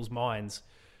most people's minds.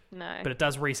 No. But it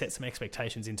does reset some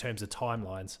expectations in terms of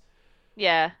timelines.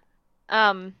 Yeah.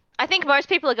 I think most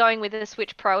people are going with the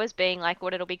Switch Pro as being like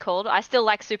what it'll be called. I still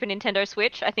like Super Nintendo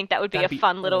Switch. I think that would be That'd a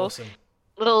fun awesome.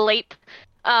 little leap.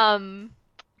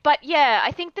 But yeah,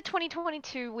 I think the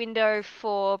 2022 window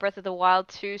for Breath of the Wild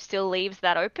 2 still leaves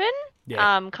that open.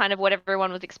 Yeah. Kind of what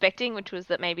everyone was expecting, which was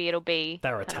that maybe it'll be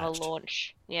They're kind of attached. a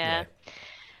launch. Yeah.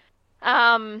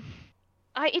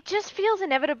 It just feels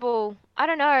inevitable. I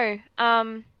don't know.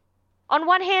 On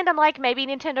one hand, I'm like, maybe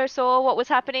Nintendo saw what was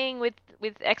happening with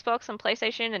Xbox and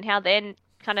PlayStation and how then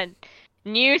kind of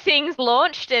new things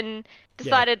launched and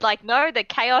decided like, no, the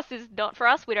chaos is not for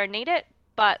us. We don't need it.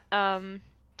 But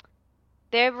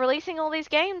they're releasing all these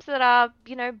games that are,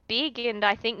 you know, big and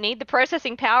I think need the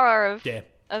processing power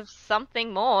of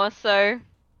something more. So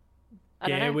I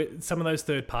don't know. Some of those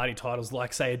third-party titles,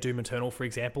 like say a Doom Eternal, for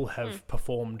example, have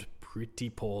performed pretty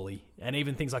poorly. And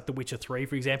even things like The Witcher 3,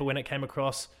 for example, when it came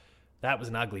across, that was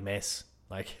an ugly mess.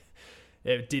 Like,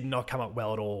 it did not come up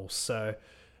well at all. So,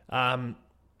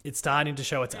 it's starting to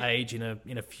show its age in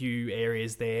a few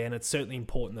areas there, and it's certainly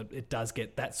important that it does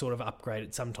get that sort of upgrade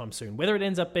at sometime soon. Whether it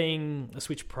ends up being a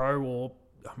Switch Pro or,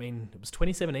 I mean, it was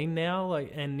 2017 now,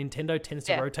 and Nintendo tends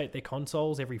to rotate their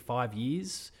consoles every 5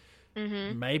 years.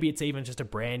 Mm-hmm. Maybe it's even just a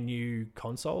brand new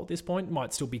console at this point. It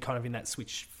might still be kind of in that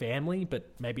Switch family, but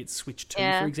maybe it's Switch 2,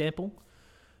 for example.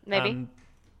 Maybe.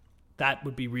 That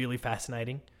would be really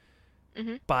fascinating.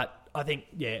 Mm-hmm. But I think,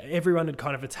 everyone had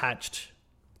kind of attached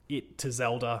it to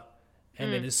Zelda.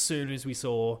 And then as soon as we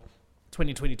saw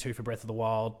 2022 for Breath of the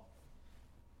Wild,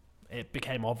 it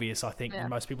became obvious, I think, in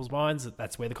most people's minds that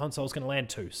that's where the console's going to land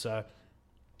too. So,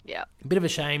 a bit of a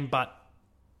shame, but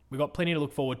we've got plenty to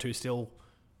look forward to still,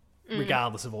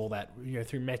 regardless of all that, you know,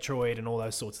 through Metroid and all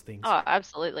those sorts of things. Oh,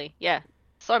 absolutely. Yeah.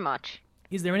 So much.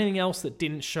 Is there anything else that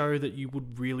didn't show that you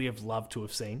would really have loved to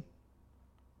have seen?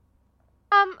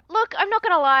 Look, I'm not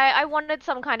gonna lie. I wanted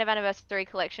some kind of anniversary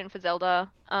collection for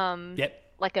Zelda.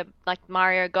 Like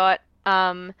Mario got.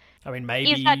 I mean,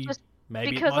 maybe. Is that just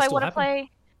maybe because I want to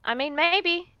play? I mean,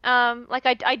 maybe. Like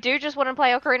I do just want to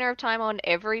play Ocarina of Time on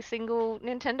every single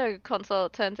Nintendo console.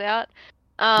 It turns out.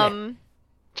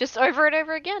 Just over and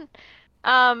over again.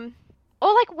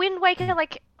 Or like Wind Waker.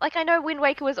 Like I know Wind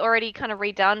Waker was already kind of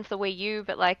redone for the Wii U,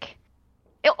 but like.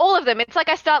 All of them. It's like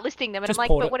I start listing them and Just I'm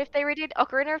like, but what if they redid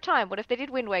Ocarina of Time? What if they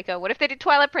did Wind Waker? What if they did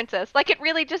Twilight Princess? Like, it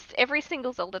really just, every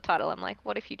single Zelda title, I'm like,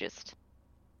 what if you just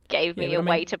gave me a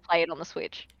way to play it on the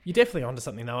Switch? You're definitely onto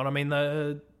something though. And I mean,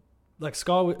 the like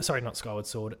not Skyward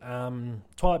Sword,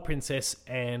 Twilight Princess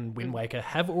and Wind Waker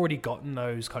have already gotten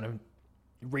those kind of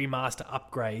remaster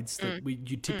upgrades that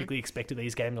you typically expect of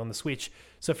these games on the Switch.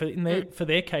 So for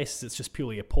their cases, it's just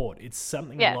purely a port. It's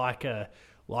something like an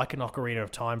Ocarina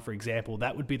of Time, for example.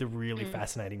 That would be the really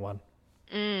fascinating one.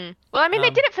 Well, I mean, they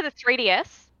did it for the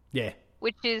 3DS. Yeah.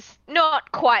 Which is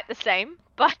not quite the same,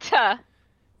 but...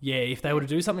 Yeah, if they were to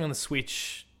do something on the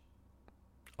Switch,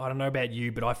 I don't know about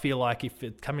you, but I feel like if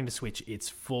it's coming to Switch, it's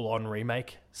full-on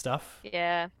remake stuff.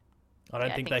 Yeah. I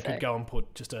don't think they could go and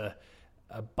put just a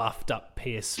buffed-up a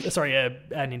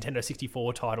Nintendo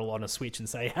 64 title on a Switch and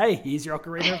say, hey, here's your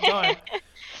Ocarina of Time.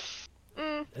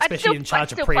 Especially in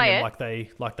charge of premium like they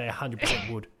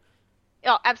 100% would.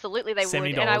 Oh, absolutely they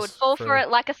would, and I would fall for it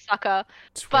like a sucker.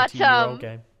 20-year-old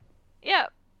game. Yeah,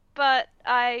 but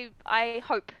I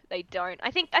hope they don't. I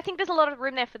think there's a lot of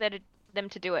room there for them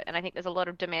to do it, and I think there's a lot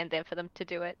of demand there for them to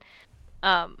do it.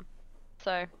 So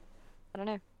I don't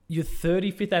know. Your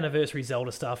 35th anniversary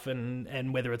Zelda stuff,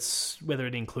 and whether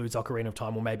it includes Ocarina of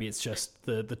Time or maybe it's just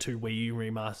the two Wii U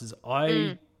remasters,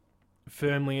 I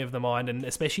firmly of the mind, and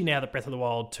especially now that Breath of the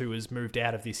Wild 2 has moved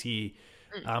out of this year,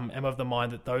 am of the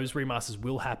mind that those remasters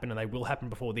will happen, and they will happen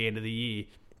before the end of the year.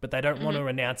 But they don't want to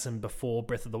announce them before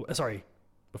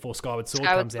before Skyward Sword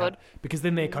comes out, because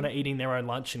then they're kind of eating their own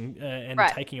lunch and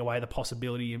taking away the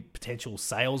possibility of potential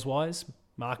sales-wise,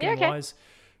 marketing-wise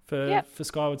for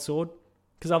Skyward Sword.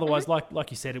 Because otherwise, like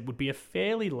you said, it would be a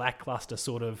fairly lackluster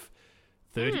sort of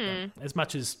 30. As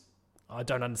much as I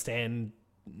don't understand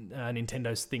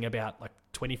Nintendo's thing about like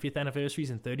 25th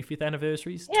anniversaries and 35th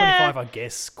anniversaries. 25, I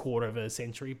guess, quarter of a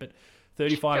century, but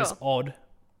 35 is odd,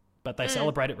 but they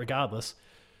celebrate it regardless.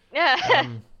 Yeah.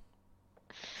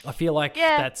 I feel like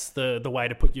that's the way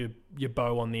to put your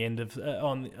bow on the end of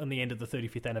on the end of the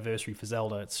 35th anniversary for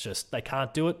Zelda. It's just they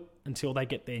can't do it until they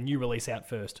get their new release out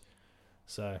first.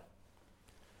 So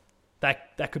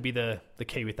that could be the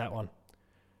key with that one.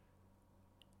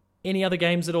 Any other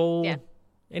games at all? Yeah.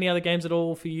 Any other games at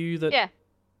all for you that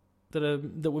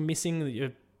were missing that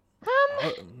you're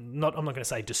I'm not going to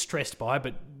say distressed by,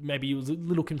 but maybe it was a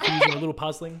little confusing, a little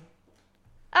puzzling?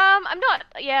 I'm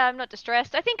not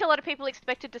distressed. I think a lot of people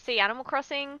expected to see Animal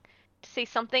Crossing, to see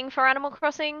something for Animal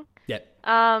Crossing. Yep.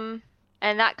 And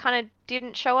that kind of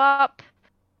didn't show up,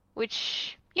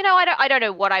 which, I don't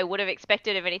know what I would have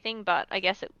expected of anything, but I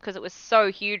guess because it was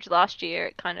so huge last year,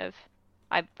 it kind of,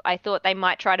 I thought they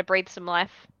might try to breathe some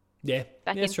life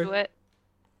back into it.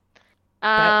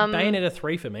 Bayonetta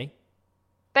 3 for me.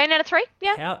 Bayonetta 3,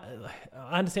 yeah.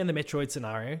 I understand the Metroid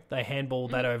scenario. They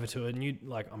handballed that over to a new,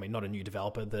 not a new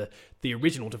developer, the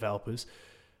original developers.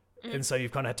 And so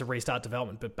you've kind of had to restart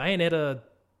development. But Bayonetta,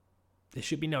 there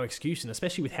should be no excuse. And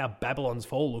especially with how Babylon's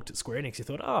Fall looked at Square Enix, you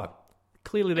thought,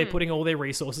 clearly they're putting all their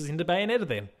resources into Bayonetta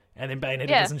then. And then Bayonetta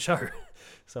doesn't show.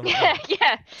 So I'm like,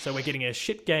 So we're getting a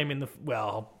shit game in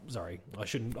I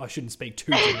shouldn't speak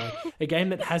too generally. A game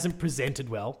that hasn't presented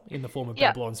well in the form of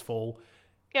Babylon's Fall.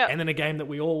 Yeah. And then a game that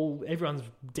everyone's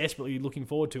desperately looking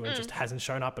forward to and just hasn't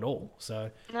shown up at all.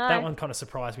 So that one kind of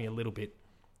surprised me a little bit.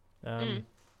 I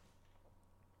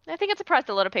think it surprised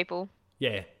a lot of people.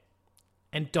 Yeah.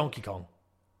 And Donkey Kong.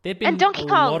 There'd been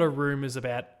lot of rumours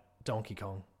about Donkey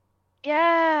Kong.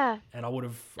 Yeah. And I would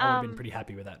have been pretty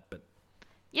happy with that, but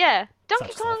yeah,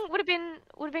 Donkey Kong would have been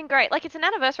great. Like, it's an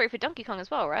anniversary for Donkey Kong as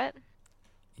well, right?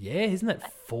 Yeah, isn't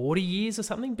that 40 years or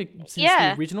something since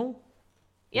the original?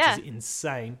 Which is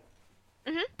insane.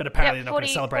 But apparently they're not going to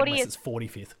celebrate unless it's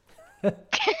 45th.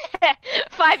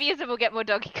 5 years and we'll get more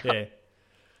Donkey Kong. Yeah.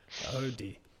 Oh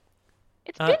dear.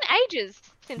 It's been ages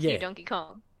since new Donkey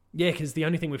Kong. Yeah, because the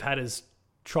only thing we've had is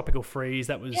Tropical Freeze.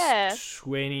 That was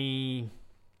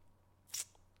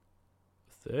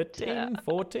 2013,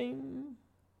 14?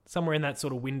 Somewhere in that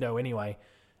sort of window anyway.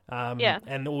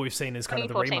 And all we've seen is kind of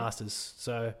the remasters.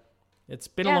 So it's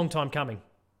been a long time coming.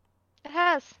 It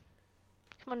has.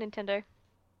 Come on, Nintendo.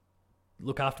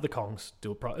 Look after the Kongs.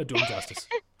 Do them justice.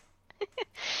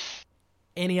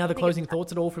 Any other closing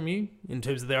thoughts at all from you in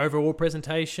terms of the overall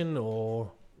presentation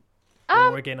or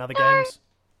again other games?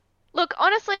 Look,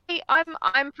 honestly,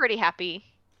 I'm pretty happy.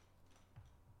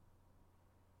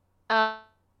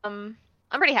 I'm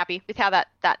pretty happy with how that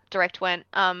direct went.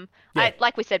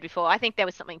 Like we said before, I think there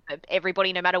was something for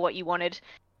everybody, no matter what you wanted.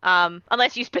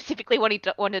 Unless you specifically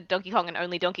wanted Donkey Kong and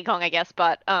only Donkey Kong, I guess.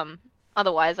 But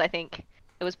otherwise, I think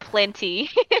there was plenty.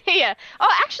 Yeah.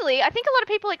 Oh, actually, I think a lot of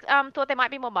people thought there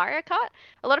might be more Mario Kart.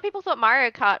 A lot of people thought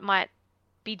Mario Kart might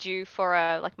be due for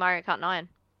Mario Kart 9.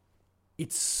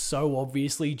 It's so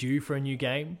obviously due for a new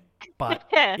game, but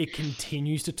it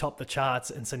continues to top the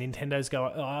charts, and so Nintendo's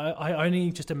going, I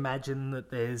only just imagine that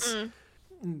there's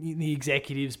the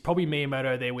executives, probably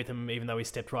Miyamoto there with him, even though he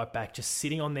stepped right back, just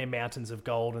sitting on their mountains of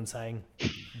gold and saying,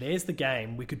 there's the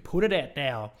game. We could put it out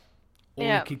now, or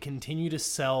we could continue to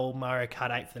sell Mario Kart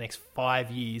 8 for the next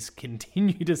 5 years,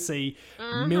 continue to see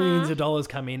millions of dollars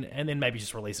come in, and then maybe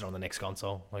just release it on the next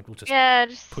console. Like, we'll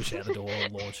just push it out the door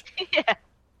and launch.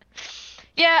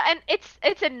 Yeah, and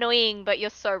it's annoying, but you're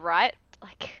so right.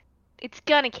 Like, it's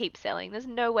gonna keep selling. There's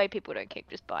no way people don't keep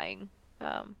just buying.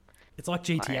 It's like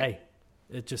GTA. Mario.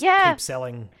 It just keeps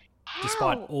selling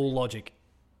despite How? all logic.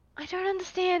 I don't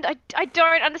understand. I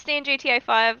don't understand GTA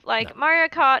 5. Like, No. Mario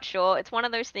Kart, sure, it's one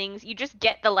of those things. You just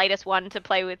get the latest one to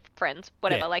play with friends,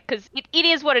 whatever. Yeah. Like, because it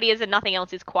is what it is, and nothing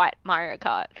else is quite Mario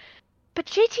Kart. But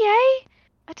GTA,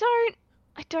 I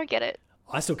don't get it.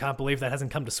 I still can't believe that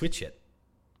hasn't come to Switch yet.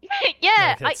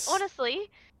 Yeah, Like, it's honestly,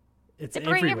 It's they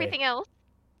bring everywhere. everything else.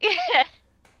 Yeah.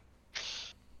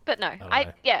 But no, know.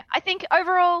 I think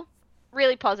overall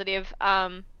really positive.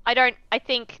 I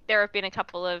think there have been a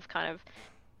couple of kind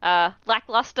of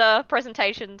lackluster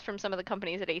presentations from some of the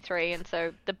companies at E3, and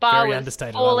so the bar Very was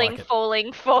understated, I falling, like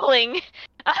it. falling,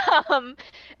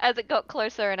 as it got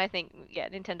closer, and I think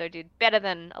Nintendo did better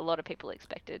than a lot of people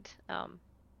expected. And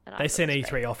I They thought sent it was E3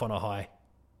 great. off on a high.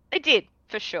 They did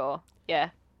for sure. Yeah.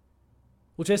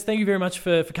 Well, Jess, thank you very much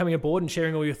for coming aboard and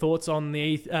sharing all your thoughts on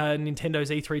the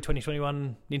Nintendo's E3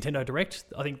 2021 Nintendo Direct.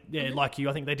 I think, like you,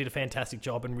 I think they did a fantastic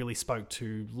job and really spoke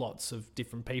to lots of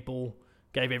different people,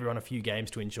 gave everyone a few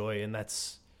games to enjoy, and I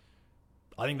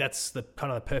think that's the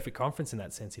kind of the perfect conference in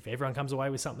that sense. If everyone comes away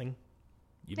with something,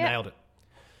 you've nailed it.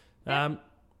 Yeah.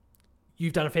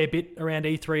 You've done a fair bit around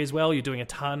E3 as well. You're doing a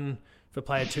ton for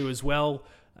Player 2 as well.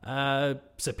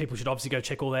 So people should obviously go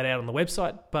check all that out on the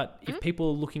website. But if people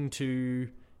are looking to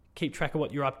keep track of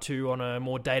what you're up to on a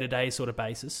more day-to-day sort of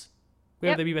basis,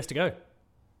 where would they be best to go?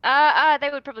 They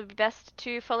would probably be best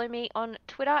to follow me on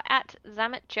Twitter at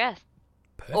ZametJess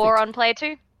Perfect. or on Player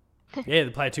 2. Yeah,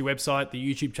 the Player 2 website, the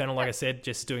YouTube channel, like I said,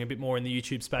 Jess is doing a bit more in the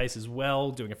YouTube space as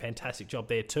well, doing a fantastic job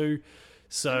there too.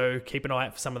 So keep an eye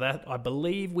out for some of that. I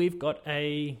believe we've got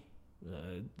a...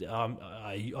 I'm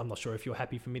not sure if you're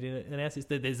happy for me to announce this.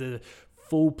 There's a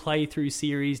full playthrough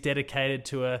series dedicated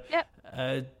to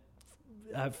a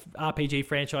RPG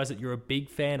franchise that you're a big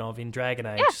fan of in Dragon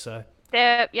Age. So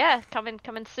They're coming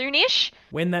soonish.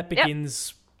 when that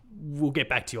begins, we'll get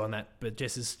back to you on that. But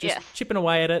Jess is just chipping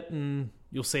away at it, and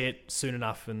you'll see it soon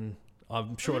enough. And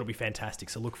I'm sure it'll be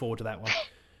fantastic. So look forward to that one.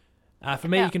 For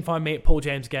me, you can find me at Paul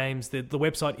James Games. The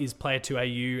website is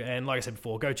Player2AU, and like I said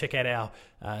before, go check out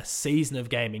our Season of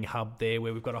Gaming hub there,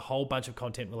 where we've got a whole bunch of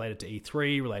content related to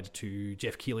E3, related to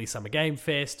Jeff Keighley's Summer Game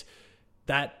Fest.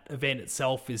 That event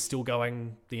itself is still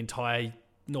going the entire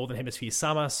Northern Hemisphere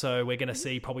summer, so we're going to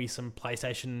see probably some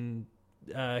PlayStation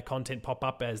content pop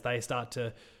up as they start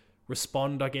to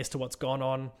respond, I guess, to what's gone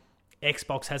on.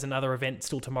 Xbox has another event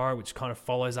still tomorrow, which kind of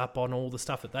follows up on all the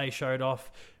stuff that they showed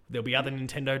off. There'll be other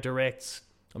Nintendo Directs.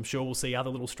 I'm sure we'll see other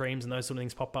little streams and those sort of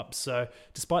things pop up. So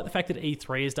despite the fact that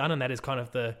E3 is done, and that is kind of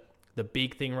the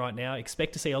big thing right now,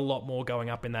 expect to see a lot more going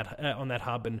up in that on that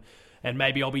hub. And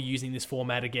maybe I'll be using this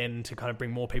format again to kind of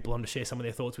bring more people on to share some of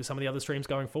their thoughts with some of the other streams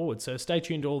going forward. So stay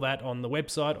tuned to all that on the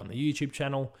website, on the YouTube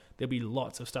channel. There'll be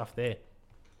lots of stuff there.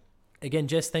 Again,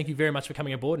 Jess, thank you very much for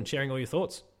coming aboard and sharing all your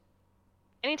thoughts.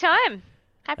 Anytime.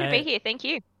 Happy to be here. Thank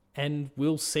you. And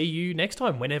we'll see you next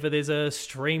time. Whenever there's a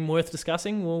stream worth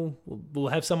discussing, we'll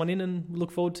have someone in, and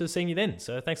look forward to seeing you then.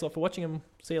 So thanks a lot for watching, and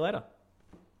see you later.